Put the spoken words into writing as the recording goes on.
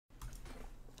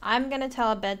I'm gonna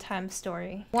tell a bedtime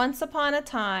story. Once upon a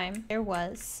time, there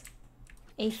was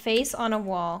a face on a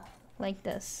wall like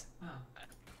this. Oh.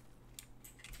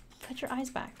 Put your eyes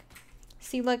back.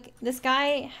 See, look, this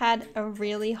guy had a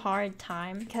really hard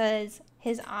time because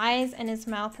his eyes and his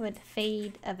mouth would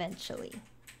fade eventually.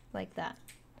 Like that.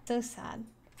 So sad.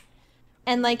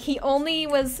 And like he only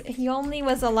was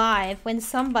alive when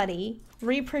somebody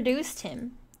reproduced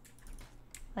him.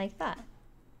 Like that.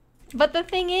 But the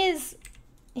thing is,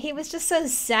 he was just so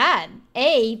sad.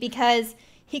 A, because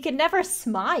he could never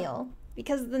smile.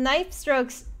 Because the knife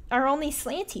strokes are only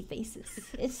slanty faces.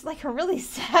 It's like a really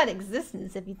sad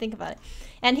existence if you think about it.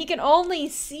 And he can only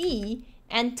see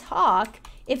and talk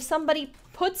if somebody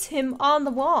puts him on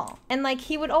the wall. And like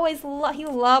he would always he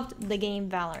loved the game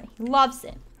Valorant. He loves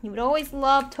it. He would always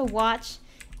love to watch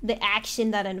the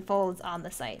action that unfolds on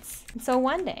the sites. And so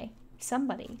one day,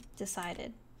 somebody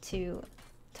decided to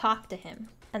talk to him.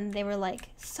 And they were like,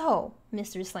 "So,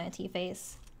 Mr. Slanty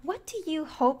Face, what do you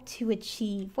hope to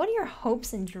achieve? What are your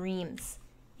hopes and dreams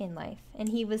in life?" And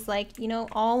he was like, "You know,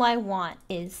 all I want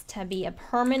is to be a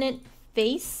permanent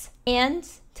face and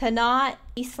to not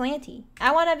be slanty.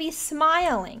 I want to be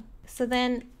smiling." So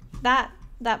then that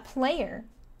player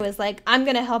was like, "I'm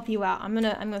gonna help you out. I'm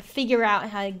gonna figure out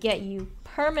how to get you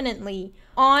permanently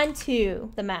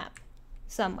onto the map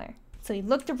somewhere." So he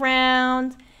looked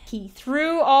around. He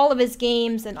threw all of his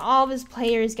games, and all of his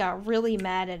players got really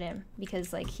mad at him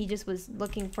because like he just was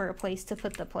looking for a place to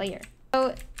put the player.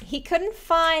 So he couldn't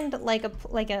find like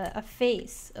a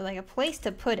face or like a place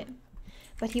to put him.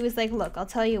 But he was like, "Look, I'll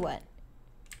tell you what.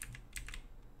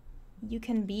 You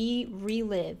can be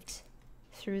relived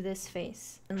through this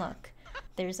face. And look,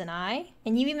 there's an eye,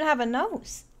 and you even have a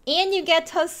nose. And you get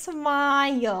to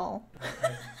smile."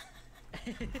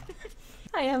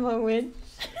 I am a witch.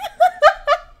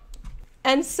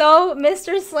 And so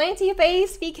Mr. Slanty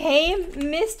Face became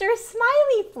Mr.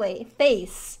 Smiley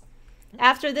Face.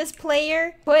 After this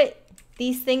player put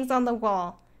these things on the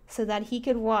wall so that he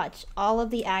could watch all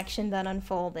of the action that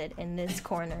unfolded in this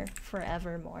corner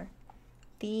forevermore.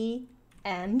 The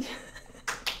end.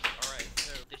 Alright,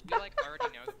 so did you like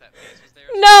already know that face was there?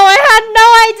 No, I had no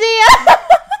idea!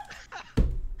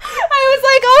 I was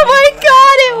like, oh my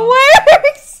god, it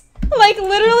works! Like,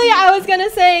 literally, I was gonna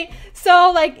say,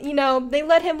 so, like, you know, they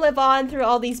let him live on through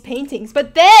all these paintings.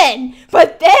 But then,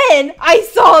 I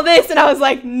saw this and I was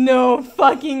like, no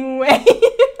fucking way.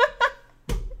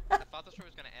 I thought the story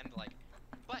was gonna end like,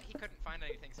 but he couldn't find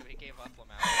anything, so he gave up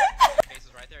Lamau. His face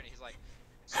is right there, and he's like,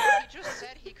 so he just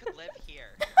said he could live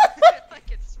here.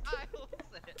 Like, it smiles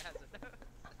and it has a nose.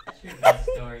 That's your best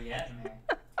story yet, man.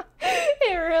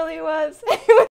 It really was.